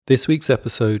This week's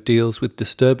episode deals with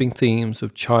disturbing themes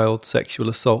of child sexual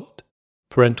assault.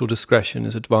 Parental discretion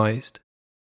is advised.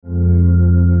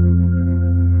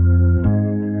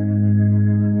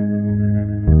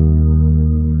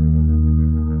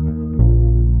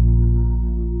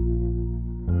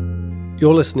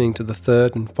 You're listening to the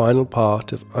third and final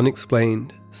part of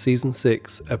Unexplained, Season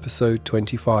 6, Episode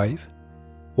 25,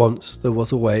 Once There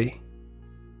Was a Way.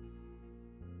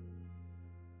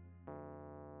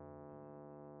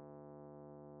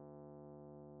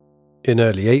 In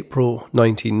early April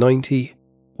 1990,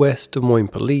 West Des Moines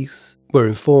police were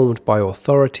informed by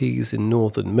authorities in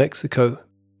northern Mexico,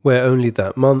 where only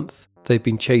that month they'd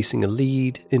been chasing a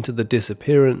lead into the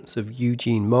disappearance of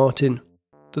Eugene Martin,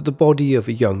 that the body of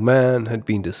a young man had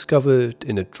been discovered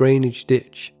in a drainage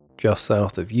ditch just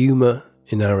south of Yuma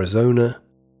in Arizona.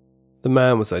 The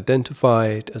man was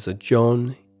identified as a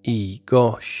John E.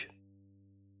 Gosch.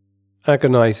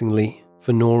 Agonizingly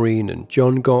for Noreen and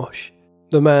John Gosch,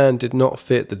 the man did not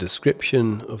fit the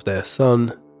description of their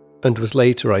son and was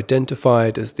later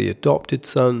identified as the adopted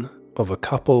son of a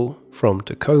couple from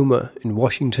Tacoma in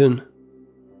Washington.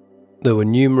 There were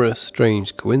numerous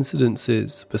strange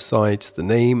coincidences besides the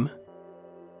name.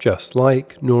 Just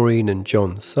like Noreen and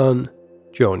John's son,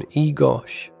 John E.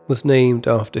 Gosch was named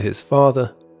after his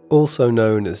father, also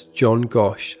known as John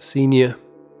Gosch Sr.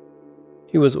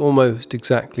 He was almost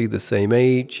exactly the same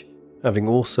age, having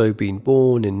also been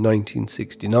born in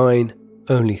 1969,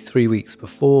 only 3 weeks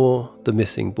before the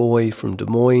missing boy from Des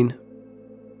Moines.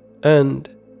 And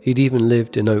he'd even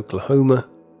lived in Oklahoma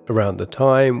around the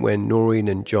time when Noreen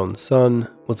and John's son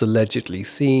was allegedly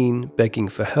seen begging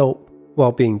for help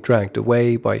while being dragged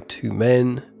away by two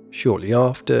men shortly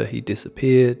after he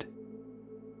disappeared.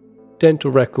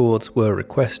 Dental records were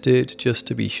requested just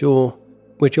to be sure,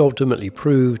 which ultimately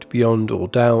proved beyond all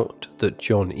doubt that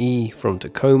John E. from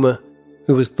Tacoma,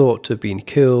 who was thought to have been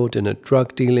killed in a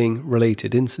drug-dealing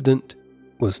related incident,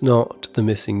 was not the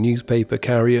missing newspaper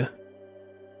carrier.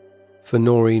 For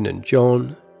Noreen and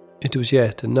John, it was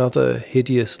yet another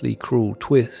hideously cruel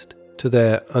twist to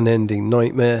their unending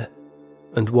nightmare,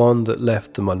 and one that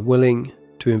left them unwilling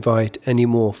to invite any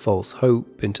more false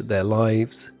hope into their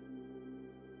lives.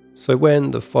 So when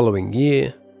the following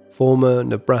year, former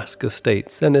Nebraska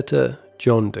State Senator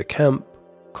John DeCamp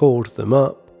called them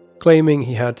up, claiming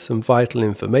he had some vital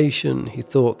information he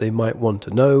thought they might want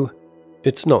to know,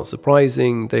 it's not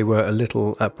surprising they were a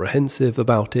little apprehensive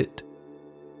about it.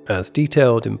 As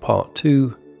detailed in Part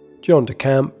 2, John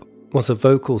DeCamp was a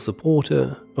vocal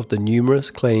supporter of the numerous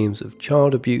claims of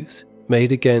child abuse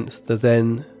made against the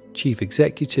then chief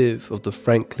executive of the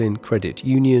Franklin Credit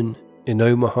Union in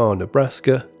Omaha,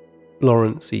 Nebraska,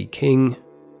 Lawrence E. King.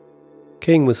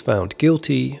 King was found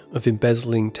guilty of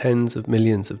embezzling tens of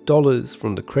millions of dollars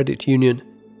from the credit union,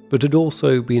 but had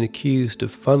also been accused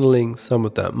of funneling some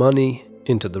of that money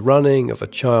into the running of a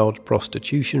child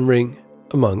prostitution ring,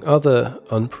 among other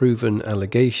unproven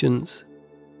allegations.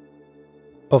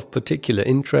 Of particular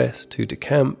interest to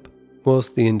DeCamp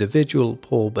was the individual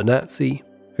Paul Bonazzi,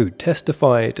 who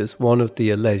testified as one of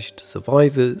the alleged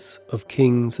survivors of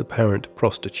King's apparent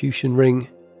prostitution ring.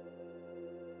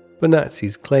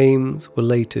 Bonazzi's claims were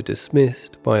later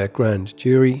dismissed by a grand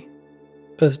jury.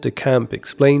 As DeCamp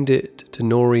explained it to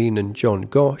Noreen and John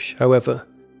Gosch, however,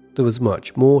 there was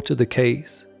much more to the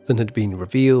case than had been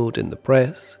revealed in the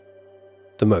press,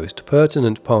 the most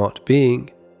pertinent part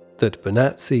being that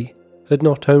Bonazzi had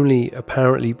not only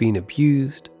apparently been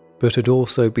abused, but had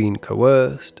also been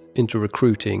coerced into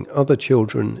recruiting other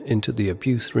children into the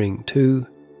abuse ring too.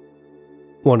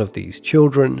 One of these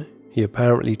children, he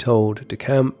apparently told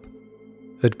DeCamp,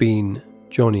 had been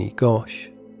Johnny Gosch.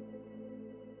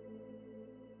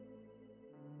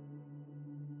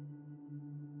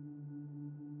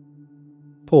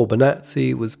 Paul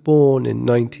Bonazzi was born in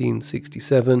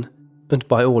 1967 and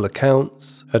by all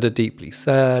accounts had a deeply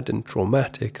sad and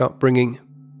traumatic upbringing.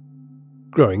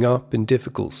 Growing up in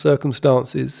difficult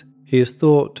circumstances, he is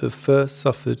thought to have first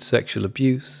suffered sexual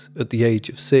abuse at the age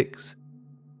of 6.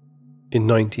 In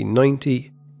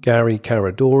 1990, Gary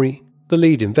Caradori, the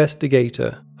lead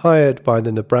investigator hired by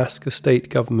the Nebraska state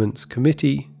government's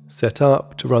committee set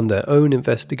up to run their own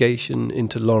investigation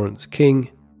into Lawrence King,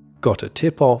 got a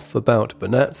tip-off about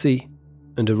Bonazzi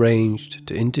and arranged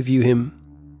to interview him.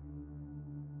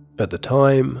 At the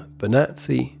time,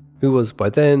 Bonazzi, who was by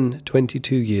then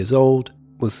 22 years old,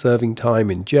 was serving time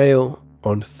in jail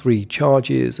on 3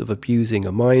 charges of abusing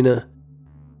a minor,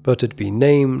 but had been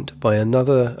named by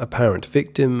another apparent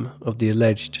victim of the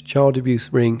alleged child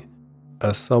abuse ring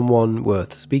as someone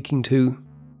worth speaking to.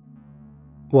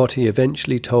 What he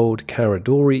eventually told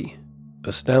Caradori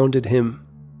astounded him.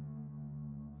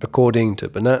 According to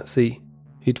Benazzi,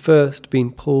 he'd first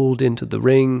been pulled into the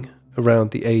ring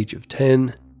around the age of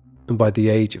 10, and by the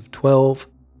age of 12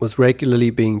 was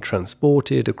regularly being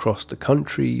transported across the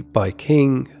country by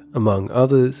King, among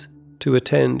others, to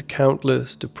attend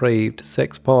countless depraved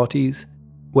sex parties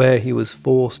where he was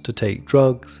forced to take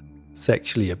drugs,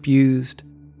 sexually abused,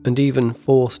 and even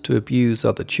forced to abuse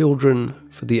other children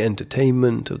for the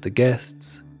entertainment of the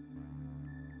guests.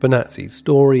 Benazzi's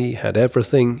story had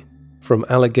everything from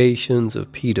allegations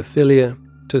of paedophilia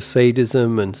to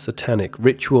sadism and satanic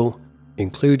ritual,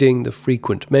 including the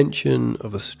frequent mention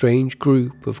of a strange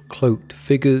group of cloaked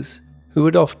figures who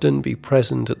would often be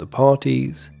present at the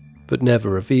parties but never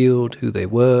revealed who they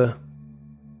were.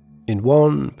 In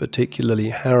one particularly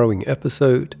harrowing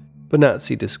episode,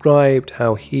 Benazzi described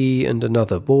how he and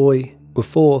another boy were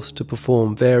forced to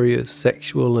perform various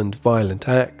sexual and violent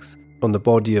acts on the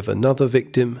body of another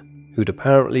victim who'd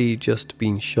apparently just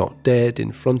been shot dead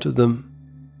in front of them.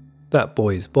 That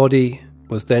boy's body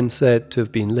was then said to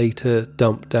have been later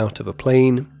dumped out of a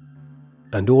plane,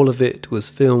 and all of it was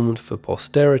filmed for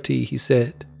posterity, he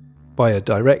said, by a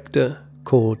director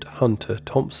called Hunter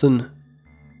Thompson.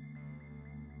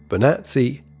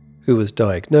 Benazzi, who was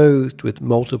diagnosed with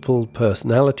multiple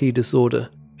personality disorder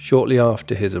shortly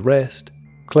after his arrest,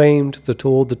 claimed that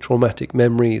all the traumatic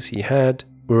memories he had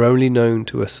were only known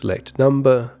to a select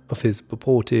number of his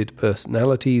purported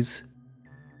personalities.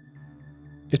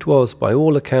 It was, by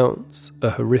all accounts, a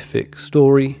horrific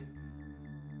story.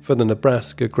 For the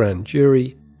Nebraska grand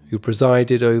jury, who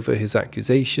presided over his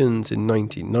accusations in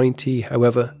 1990,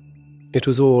 however, it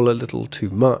was all a little too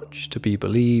much to be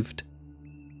believed.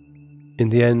 In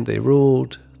the end, they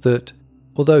ruled that,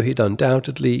 although he'd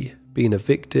undoubtedly been a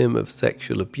victim of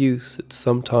sexual abuse at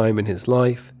some time in his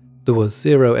life, there was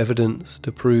zero evidence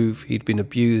to prove he'd been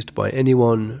abused by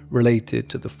anyone related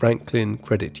to the Franklin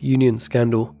Credit Union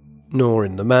scandal, nor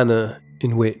in the manner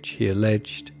in which he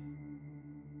alleged.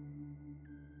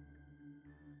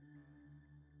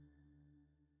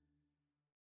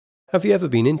 Have you ever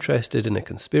been interested in a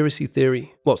conspiracy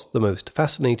theory? What's the most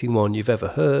fascinating one you've ever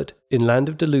heard? In Land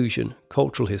of Delusion,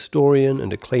 cultural historian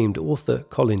and acclaimed author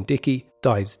Colin Dickey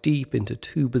dives deep into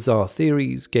two bizarre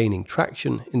theories gaining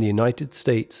traction in the United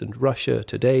States and Russia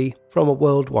today, from a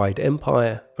worldwide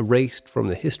empire erased from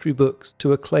the history books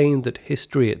to a claim that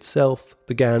history itself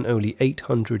began only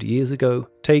 800 years ago.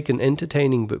 Take an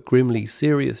entertaining but grimly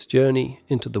serious journey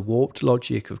into the warped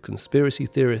logic of conspiracy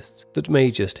theorists that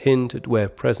may just hint at where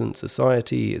present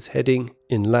society is heading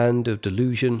in Land of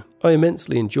Delusion. I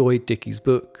immensely enjoyed Dickey's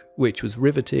book, which was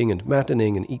riveting and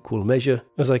maddening in equal measure,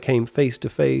 as I came face to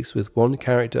face with one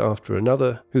character after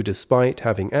another who, despite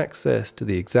having access to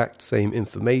the exact same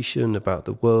information about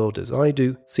the world as I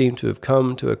do, seemed to have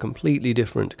come to a completely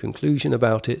different conclusion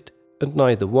about it, and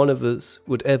neither one of us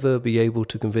would ever be able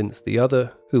to convince the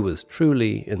other who was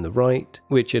truly in the right,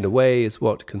 which in a way is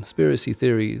what conspiracy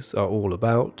theories are all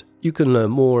about. You can learn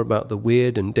more about the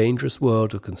weird and dangerous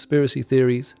world of conspiracy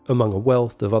theories, among a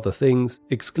wealth of other things,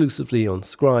 exclusively on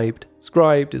Scribd.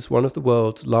 Scribd is one of the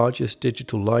world's largest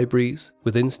digital libraries,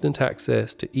 with instant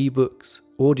access to ebooks,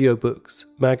 audiobooks,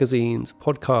 magazines,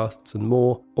 podcasts, and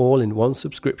more, all in one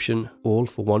subscription, all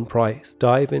for one price.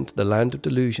 Dive into the Land of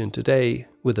Delusion today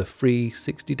with a free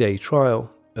 60-day trial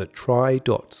at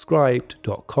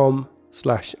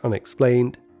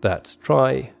try.scribd.com/unexplained. That's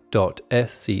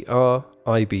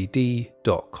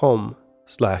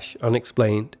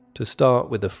try.scribd.com/unexplained to start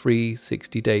with a free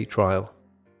 60-day trial.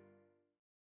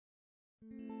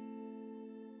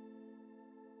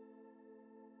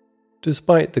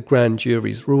 Despite the grand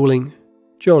jury's ruling,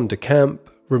 John DeCamp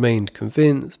remained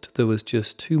convinced there was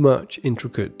just too much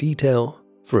intricate detail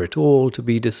for it all to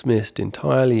be dismissed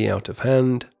entirely out of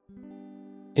hand.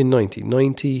 In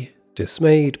 1990,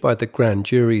 dismayed by the grand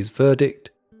jury's verdict,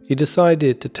 he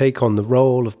decided to take on the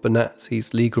role of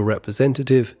Benazzi's legal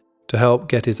representative to help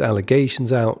get his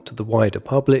allegations out to the wider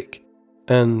public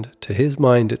and, to his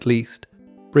mind at least,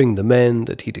 bring the men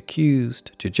that he'd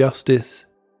accused to justice.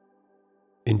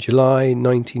 In July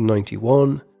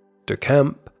 1991,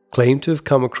 DeCamp claimed to have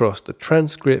come across the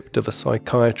transcript of a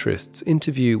psychiatrist's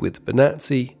interview with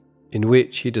Benazzi, in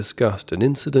which he discussed an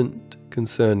incident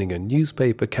concerning a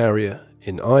newspaper carrier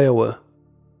in Iowa.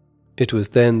 It was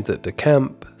then that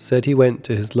DeCamp said he went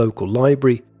to his local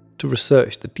library to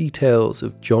research the details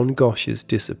of John Gosch's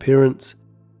disappearance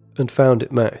and found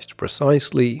it matched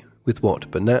precisely with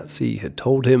what Benazzi had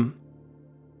told him.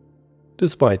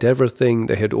 Despite everything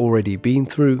they had already been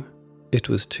through, it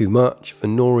was too much for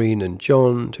Noreen and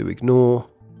John to ignore.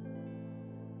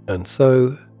 And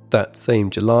so, that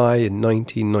same July in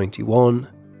 1991,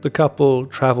 the couple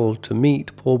travelled to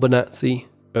meet Paul Benazzi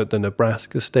at the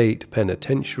Nebraska State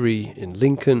Penitentiary in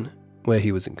Lincoln, where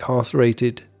he was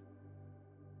incarcerated.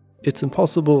 It's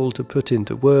impossible to put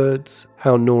into words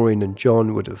how Noreen and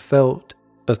John would have felt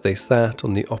as they sat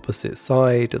on the opposite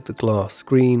side of the glass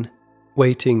screen,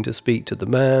 waiting to speak to the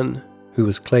man who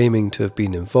was claiming to have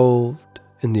been involved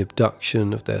in the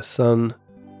abduction of their son.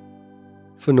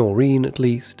 For Noreen, at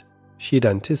least, she'd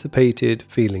anticipated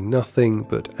feeling nothing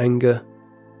but anger.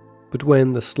 But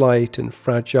when the slight and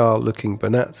fragile-looking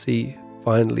Bonazzi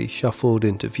finally shuffled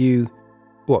into view,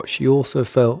 what she also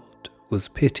felt was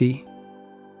pity.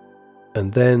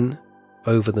 And then,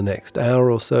 over the next hour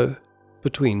or so,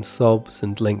 between sobs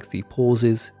and lengthy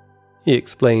pauses, he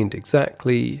explained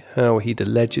exactly how he'd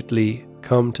allegedly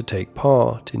come to take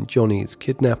part in Johnny's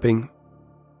kidnapping.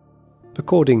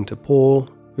 According to Paul,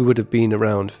 who would have been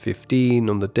around 15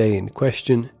 on the day in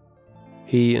question,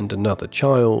 he and another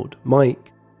child,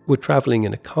 Mike, were travelling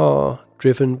in a car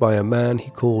driven by a man he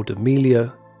called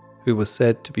Emilio, who was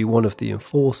said to be one of the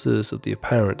enforcers of the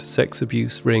apparent sex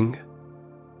abuse ring.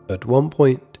 At one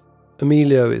point,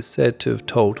 Emilio is said to have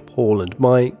told Paul and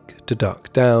Mike to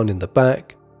duck down in the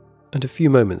back, and a few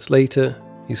moments later,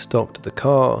 he stopped the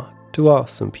car to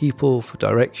ask some people for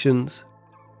directions.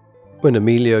 When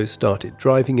Emilio started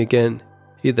driving again,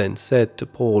 he then said to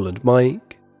Paul and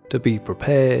Mike to be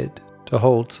prepared to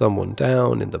hold someone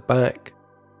down in the back.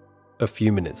 A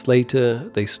few minutes later,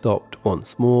 they stopped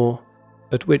once more,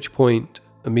 at which point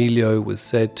Emilio was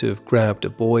said to have grabbed a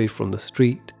boy from the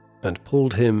street and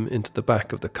pulled him into the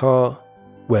back of the car,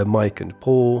 where Mike and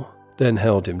Paul then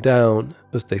held him down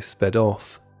as they sped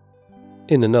off.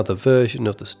 In another version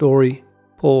of the story,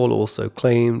 Paul also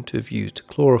claimed to have used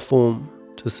chloroform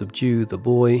to subdue the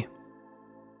boy.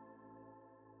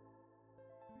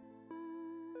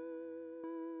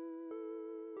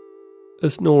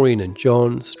 As Noreen and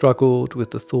John struggled with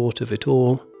the thought of it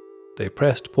all, they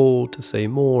pressed Paul to say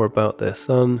more about their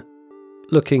son,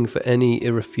 looking for any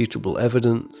irrefutable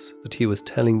evidence that he was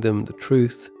telling them the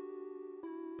truth.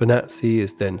 Bonazzi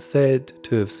is then said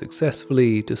to have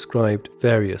successfully described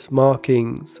various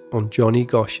markings on Johnny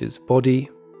Gosch's body.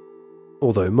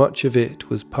 Although much of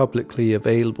it was publicly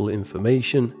available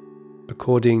information,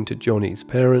 according to Johnny's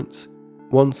parents,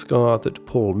 one scar that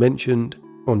Paul mentioned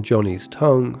on Johnny's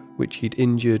tongue, which he'd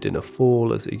injured in a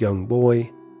fall as a young boy,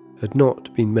 had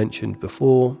not been mentioned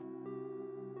before.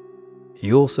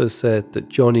 He also said that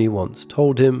Johnny once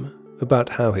told him about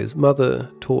how his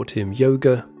mother taught him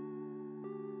yoga.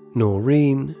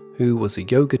 Noreen, who was a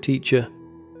yoga teacher,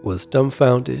 was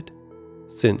dumbfounded,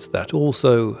 since that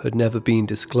also had never been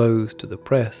disclosed to the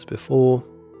press before.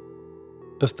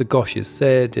 As the Gosches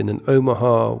said in an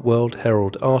Omaha World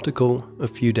Herald article a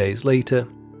few days later,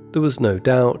 there was no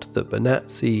doubt that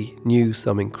Bonazzi knew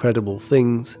some incredible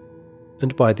things,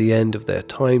 and by the end of their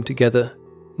time together,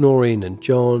 Noreen and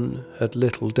John had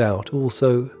little doubt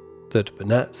also that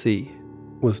Bonazzi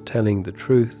was telling the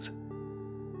truth.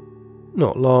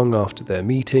 Not long after their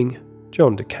meeting,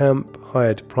 John DeCamp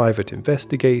hired private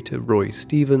investigator Roy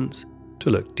Stevens to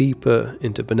look deeper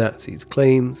into Bonazzi's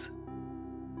claims.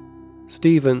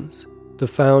 Stevens, the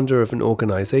founder of an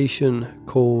organization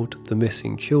called the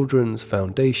Missing Children's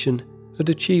Foundation, had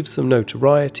achieved some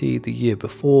notoriety the year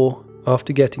before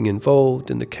after getting involved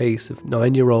in the case of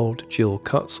 9-year-old Jill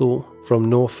Cutzel from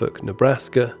Norfolk,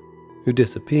 Nebraska, who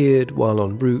disappeared while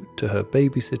en route to her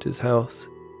babysitter's house.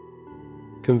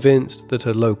 Convinced that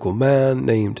a local man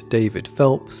named David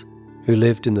Phelps, who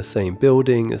lived in the same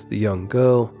building as the young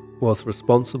girl, was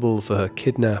responsible for her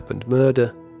kidnap and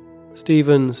murder,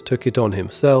 Stevens took it on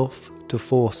himself to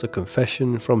force a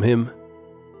confession from him.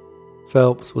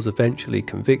 Phelps was eventually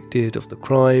convicted of the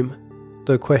crime,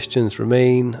 though questions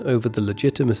remain over the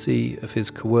legitimacy of his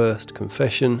coerced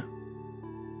confession.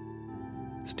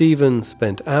 Stevens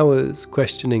spent hours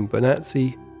questioning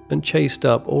Bonazzi and chased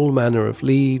up all manner of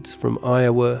leads from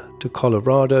Iowa to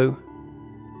Colorado.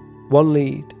 One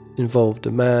lead involved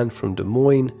a man from Des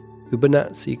Moines who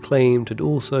Bonazzi claimed had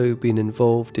also been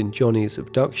involved in Johnny's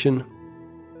abduction.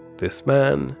 This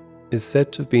man is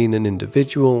said to have been an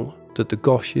individual that the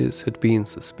Gosches had been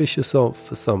suspicious of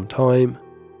for some time,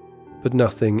 but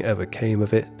nothing ever came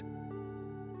of it.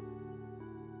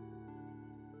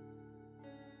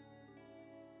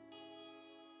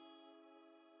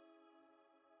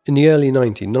 In the early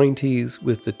 1990s,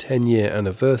 with the 10-year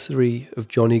anniversary of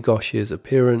Johnny Gosch's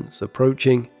appearance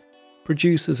approaching,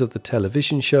 producers of the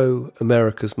television show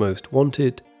America's Most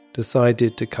Wanted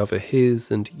decided to cover his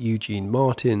and Eugene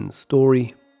Martin's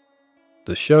story.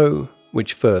 The show,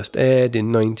 which first aired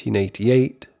in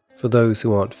 1988, for those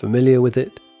who aren't familiar with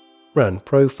it, ran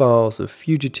profiles of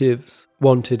fugitives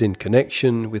wanted in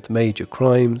connection with major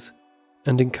crimes,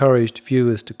 and encouraged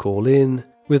viewers to call in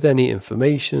with any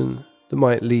information that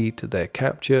might lead to their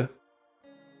capture.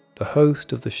 The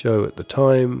host of the show at the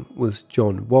time was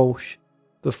John Walsh,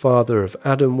 the father of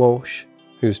Adam Walsh,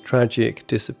 whose tragic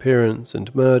disappearance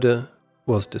and murder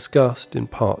was discussed in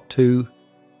Part 2.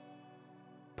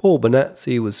 Paul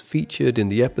Benazzi was featured in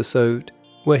the episode,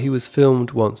 where he was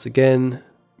filmed once again,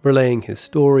 relaying his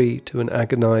story to an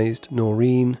agonized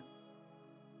Noreen.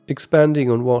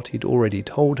 Expanding on what he'd already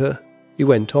told her, he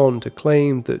went on to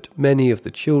claim that many of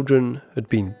the children had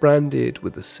been branded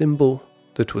with a symbol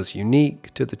that was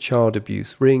unique to the child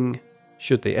abuse ring,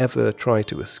 should they ever try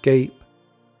to escape.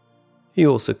 He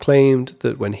also claimed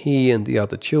that when he and the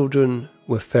other children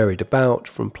were ferried about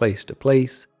from place to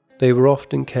place, they were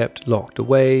often kept locked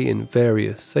away in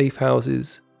various safe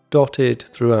houses dotted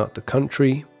throughout the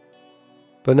country.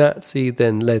 Benazzi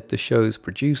then led the show's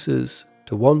producers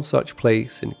to one such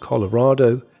place in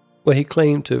Colorado, where he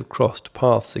claimed to have crossed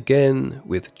paths again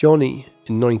with Johnny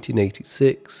in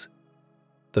 1986.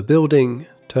 The building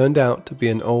turned out to be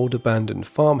an old abandoned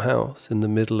farmhouse in the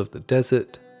middle of the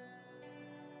desert.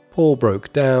 Paul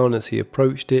broke down as he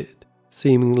approached it,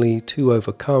 seemingly too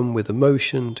overcome with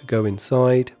emotion to go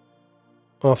inside.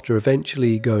 After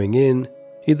eventually going in,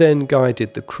 he then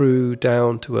guided the crew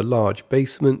down to a large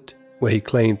basement where he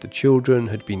claimed the children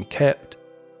had been kept,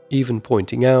 even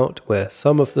pointing out where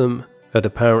some of them had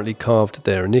apparently carved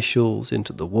their initials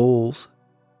into the walls.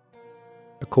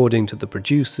 According to the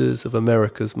producers of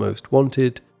America's Most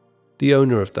Wanted, the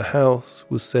owner of the house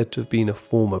was said to have been a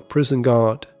former prison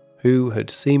guard who had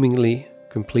seemingly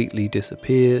completely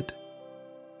disappeared.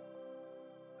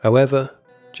 However,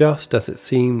 just as it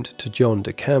seemed to John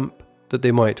DeCamp that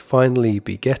they might finally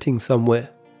be getting somewhere,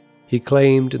 he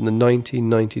claimed in the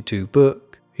 1992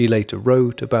 book he later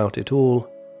wrote about it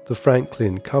all, The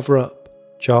Franklin Cover-Up,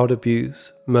 Child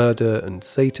Abuse, Murder and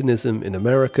Satanism in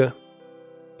America,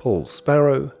 Paul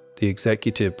Sparrow, the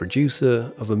executive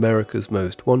producer of America's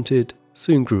Most Wanted,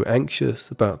 soon grew anxious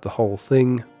about the whole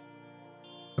thing.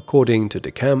 According to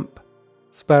DeCamp,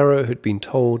 Sparrow had been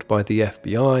told by the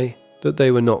FBI that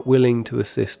they were not willing to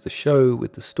assist the show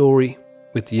with the story,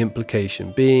 with the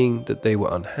implication being that they were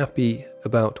unhappy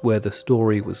about where the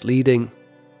story was leading.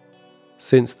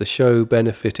 Since the show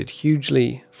benefited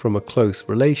hugely from a close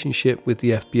relationship with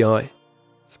the FBI,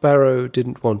 Sparrow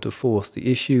didn't want to force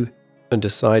the issue and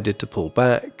decided to pull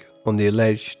back on the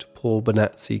alleged Paul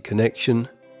Benazzi connection.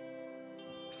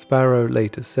 Sparrow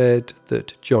later said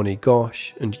that Johnny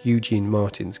Gosch and Eugene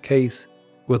Martin's case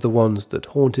were the ones that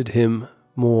haunted him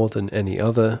more than any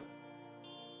other.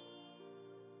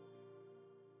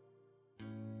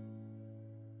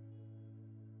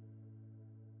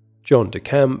 John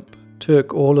DeCamp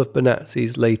took all of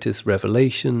Benazzi's latest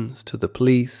revelations to the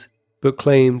police, but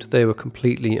claimed they were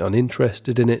completely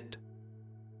uninterested in it.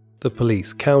 The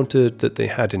police countered that they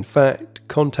had in fact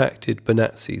contacted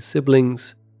Benazzi's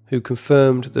siblings, who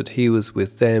confirmed that he was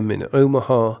with them in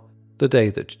Omaha the day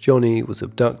that Johnny was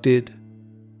abducted.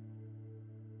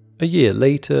 A year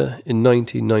later, in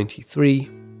 1993,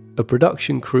 a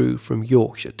production crew from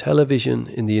Yorkshire Television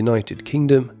in the United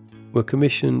Kingdom were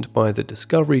commissioned by the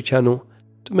Discovery Channel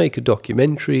to make a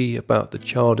documentary about the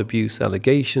child abuse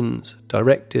allegations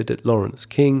directed at Lawrence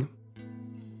King.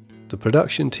 The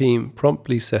production team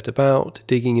promptly set about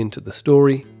digging into the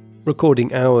story,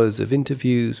 recording hours of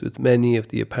interviews with many of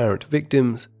the apparent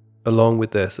victims, along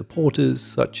with their supporters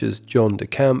such as John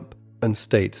DeCamp and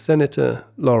State Senator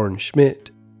Lauren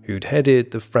Schmidt, who'd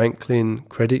headed the Franklin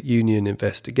Credit Union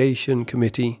Investigation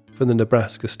Committee for the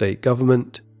Nebraska state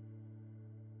government.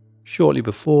 Shortly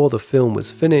before the film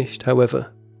was finished,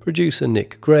 however, producer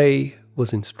Nick Gray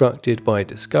was instructed by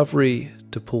Discovery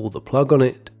to pull the plug on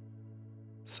it.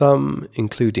 Some,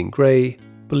 including Gray,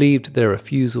 believed their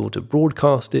refusal to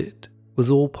broadcast it was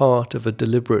all part of a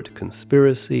deliberate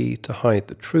conspiracy to hide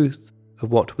the truth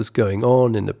of what was going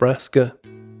on in Nebraska.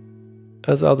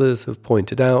 As others have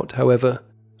pointed out, however,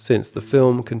 since the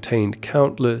film contained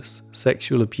countless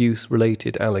sexual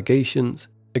abuse-related allegations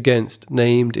against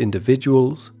named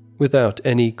individuals without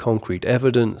any concrete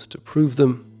evidence to prove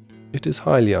them, it is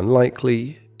highly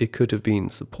unlikely it could have been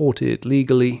supported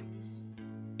legally.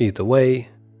 Either way,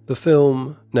 the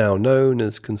film, now known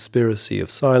as Conspiracy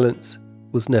of Silence,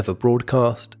 was never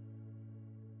broadcast.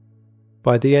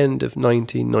 By the end of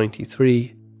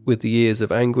 1993, with the years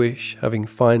of anguish having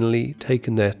finally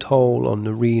taken their toll on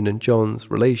Noreen and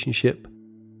John's relationship,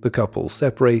 the couple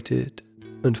separated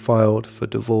and filed for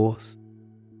divorce.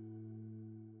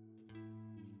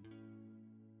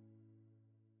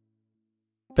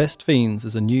 Best Fiends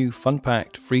is a new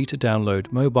fun-packed,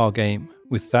 free-to-download mobile game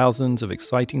with thousands of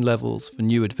exciting levels for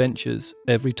new adventures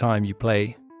every time you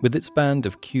play. With its band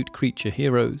of cute creature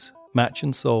heroes, match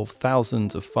and solve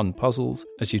thousands of fun puzzles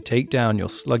as you take down your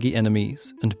sluggy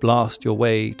enemies and blast your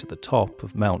way to the top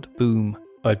of Mount Boom.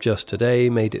 I've just today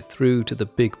made it through to the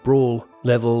big brawl,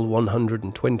 level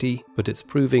 120, but it's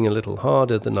proving a little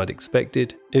harder than I'd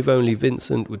expected. If only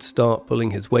Vincent would start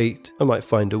pulling his weight, I might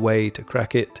find a way to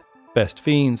crack it. Best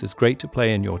Fiends is great to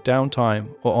play in your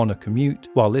downtime or on a commute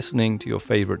while listening to your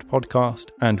favourite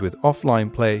podcast, and with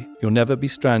offline play, you'll never be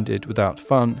stranded without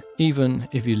fun, even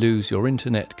if you lose your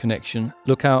internet connection.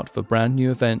 Look out for brand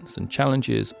new events and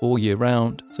challenges all year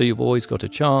round, so you've always got a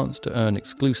chance to earn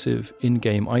exclusive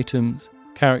in-game items,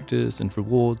 characters and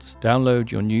rewards.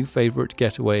 Download your new favourite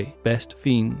getaway, Best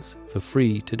Fiends, for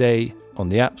free today on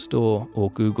the App Store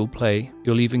or Google Play.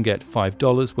 You'll even get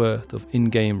 $5 worth of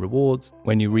in-game rewards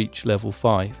when you reach level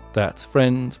 5. That's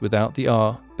Friends without the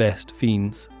R, Best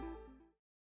Fiends.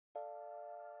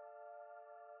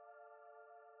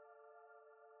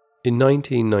 In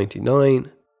 1999,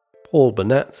 Paul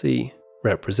Benazzi,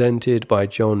 represented by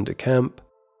John DeCamp,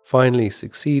 finally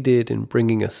succeeded in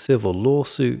bringing a civil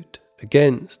lawsuit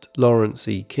against Lawrence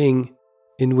E. King,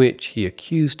 in which he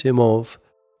accused him of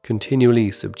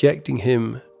continually subjecting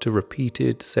him to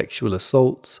repeated sexual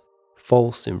assaults,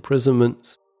 false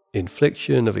imprisonments,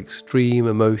 infliction of extreme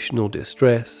emotional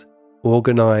distress,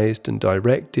 organized and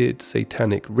directed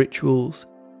satanic rituals,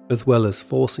 as well as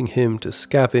forcing him to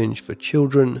scavenge for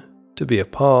children to be a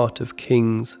part of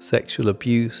King's sexual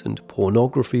abuse and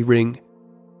pornography ring,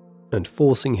 and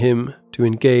forcing him to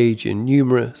engage in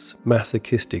numerous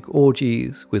masochistic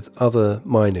orgies with other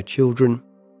minor children.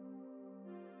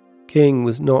 King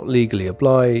was not legally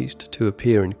obliged to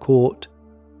appear in court,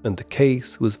 and the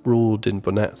case was ruled in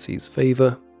Benazzi's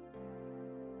favour.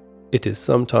 It is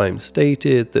sometimes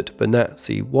stated that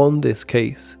Benazzi won this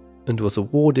case and was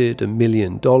awarded $1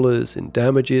 million in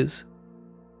damages.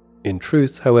 In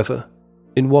truth, however,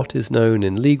 in what is known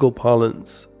in legal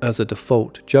parlance as a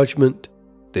default judgment,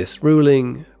 this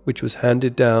ruling, which was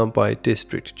handed down by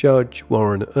District Judge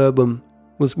Warren Urbam,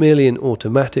 was merely an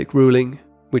automatic ruling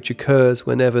which occurs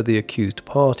whenever the accused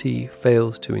party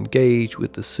fails to engage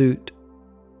with the suit.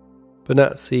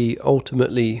 Benazzi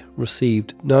ultimately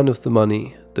received none of the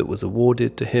money that was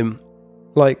awarded to him,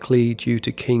 likely due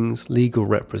to King's legal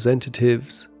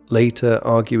representatives later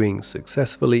arguing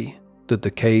successfully that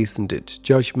the case and its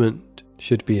judgment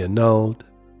should be annulled.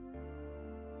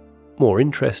 More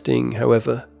interesting,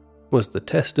 however, was the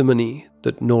testimony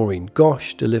that Noreen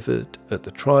Gosch delivered at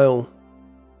the trial.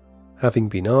 Having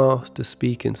been asked to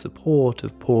speak in support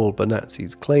of Paul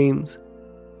Benazzi's claims,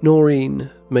 Noreen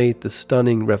made the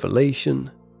stunning revelation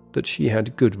that she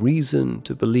had good reason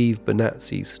to believe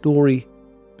Benazzi's story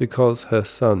because her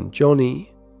son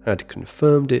Johnny had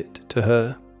confirmed it to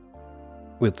her.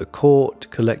 With the court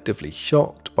collectively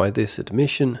shocked by this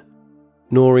admission,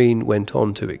 Noreen went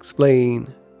on to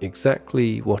explain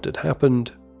exactly what had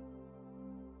happened.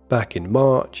 Back in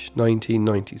March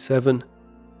 1997,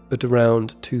 at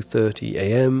around 2:30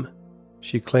 a.m,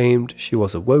 she claimed she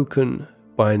was awoken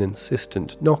by an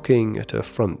insistent knocking at her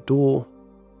front door.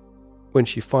 When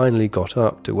she finally got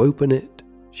up to open it,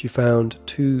 she found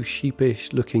two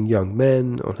sheepish-looking young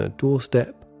men on her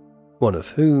doorstep, one of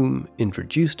whom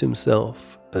introduced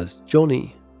himself as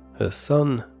Johnny, her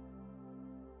son.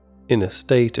 In a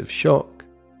state of shock,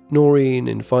 Noreen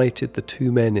invited the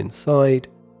two men inside,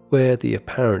 where the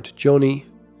apparent Johnny,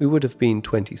 who would have been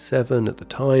 27 at the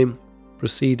time,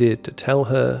 proceeded to tell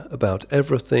her about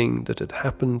everything that had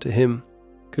happened to him,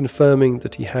 confirming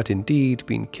that he had indeed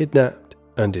been kidnapped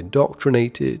and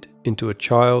indoctrinated into a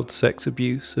child sex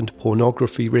abuse and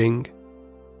pornography ring.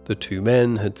 The two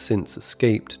men had since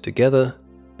escaped together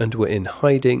and were in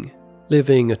hiding,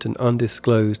 living at an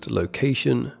undisclosed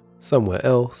location somewhere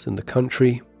else in the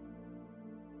country.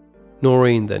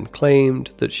 Noreen then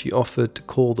claimed that she offered to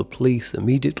call the police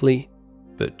immediately,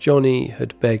 but Johnny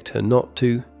had begged her not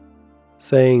to,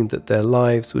 saying that their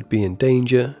lives would be in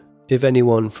danger if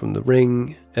anyone from the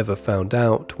ring ever found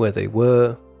out where they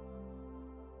were.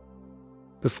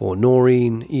 Before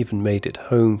Noreen even made it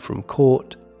home from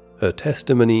court, her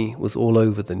testimony was all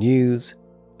over the news,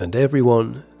 and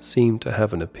everyone seemed to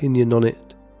have an opinion on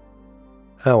it.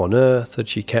 How on earth had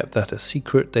she kept that a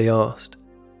secret, they asked,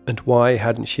 and why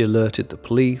hadn't she alerted the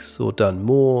police or done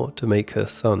more to make her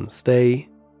son stay?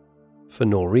 For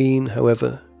Noreen,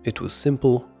 however, it was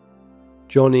simple.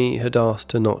 Johnny had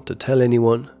asked her not to tell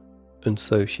anyone, and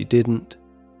so she didn't.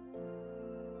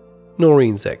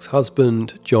 Noreen's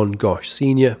ex-husband, John Gosch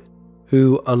Sr.,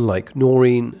 who, unlike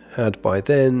Noreen, had by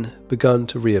then begun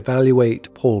to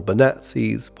reevaluate Paul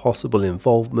Benazzi's possible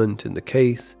involvement in the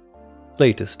case,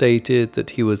 later stated that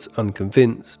he was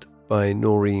unconvinced by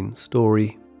Noreen's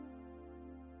story.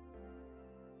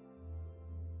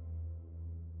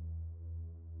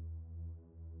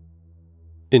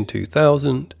 In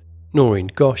 2000, Noreen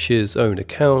Gosh's own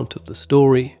account of the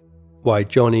story, Why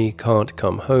Johnny Can't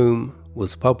Come Home,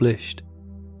 was published,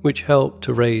 which helped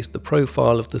to raise the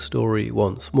profile of the story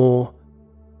once more.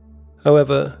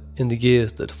 However, in the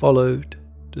years that followed,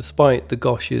 despite the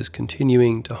Goshes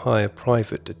continuing to hire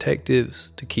private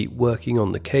detectives to keep working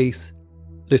on the case,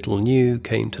 little new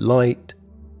came to light.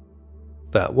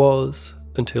 That was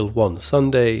until one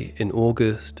Sunday in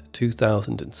August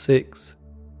 2006.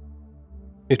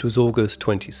 It was August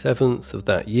 27th of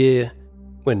that year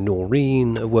when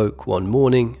Noreen awoke one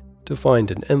morning to find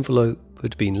an envelope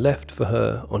had been left for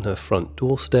her on her front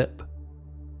doorstep.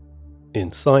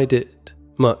 Inside it,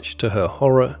 much to her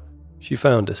horror, she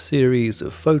found a series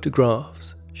of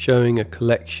photographs showing a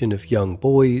collection of young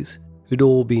boys who'd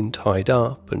all been tied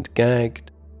up and gagged.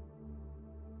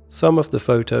 Some of the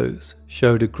photos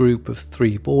showed a group of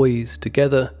 3 boys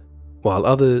together, while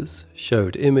others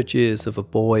showed images of a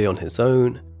boy on his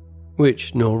own,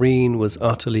 which Noreen was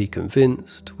utterly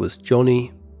convinced was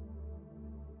Johnny.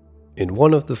 In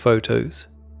one of the photos,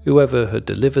 whoever had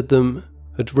delivered them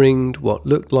had ringed what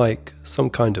looked like some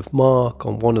kind of mark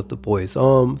on one of the boys'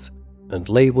 arms and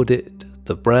labelled it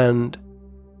the brand,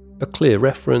 a clear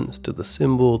reference to the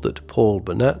symbol that Paul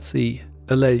Benazzi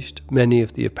alleged many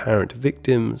of the apparent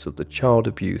victims of the child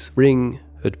abuse ring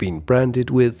had been branded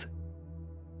with.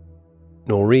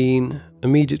 Noreen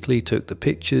immediately took the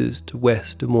pictures to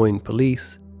West Des Moines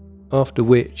police, after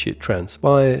which it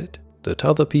transpired that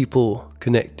other people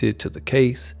connected to the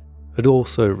case had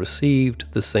also received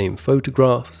the same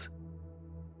photographs.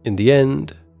 In the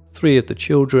end, 3 of the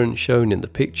children shown in the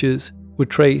pictures were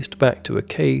traced back to a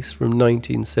case from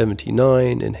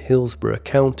 1979 in Hillsborough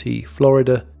County,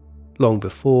 Florida, long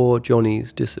before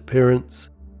Johnny's disappearance.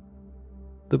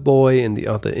 The boy in the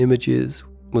other images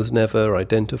was never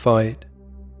identified.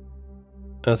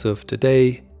 As of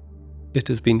today, it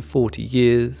has been 40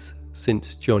 years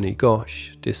since Johnny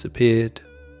Gosh disappeared.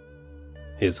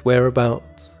 His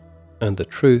whereabouts and the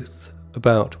truth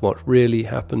about what really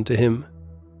happened to him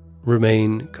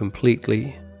remain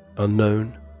completely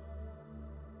unknown.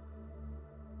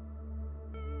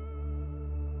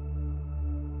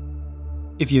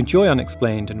 If you enjoy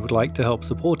Unexplained and would like to help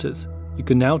support us, you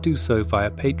can now do so via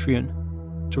Patreon.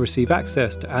 To receive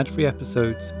access to ad-free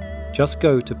episodes, just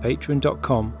go to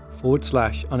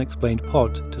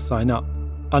patreon.com/unexplainedpod to sign up.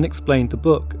 Unexplained the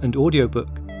book and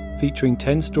audiobook, featuring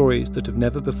 10 stories that have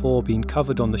never before been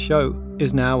covered on the show,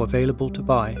 is now available to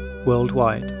buy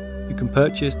worldwide. You can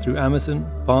purchase through Amazon,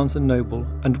 Barnes & Noble,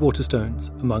 and Waterstones,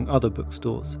 among other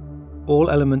bookstores. All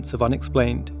elements of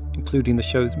Unexplained, including the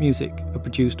show's music, are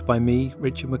produced by me,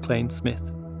 Richard McLean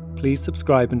Smith. Please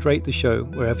subscribe and rate the show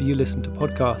wherever you listen to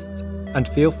podcasts, and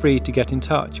feel free to get in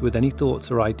touch with any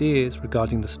thoughts or ideas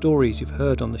regarding the stories you've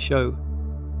heard on the show.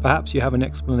 Perhaps you have an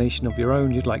explanation of your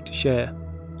own you'd like to share.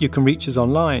 You can reach us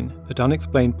online at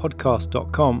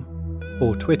unexplainedpodcast.com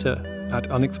or Twitter at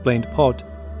unexplainedpod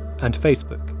and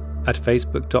Facebook at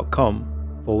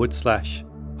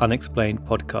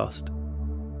facebook.com/unexplainedpodcast.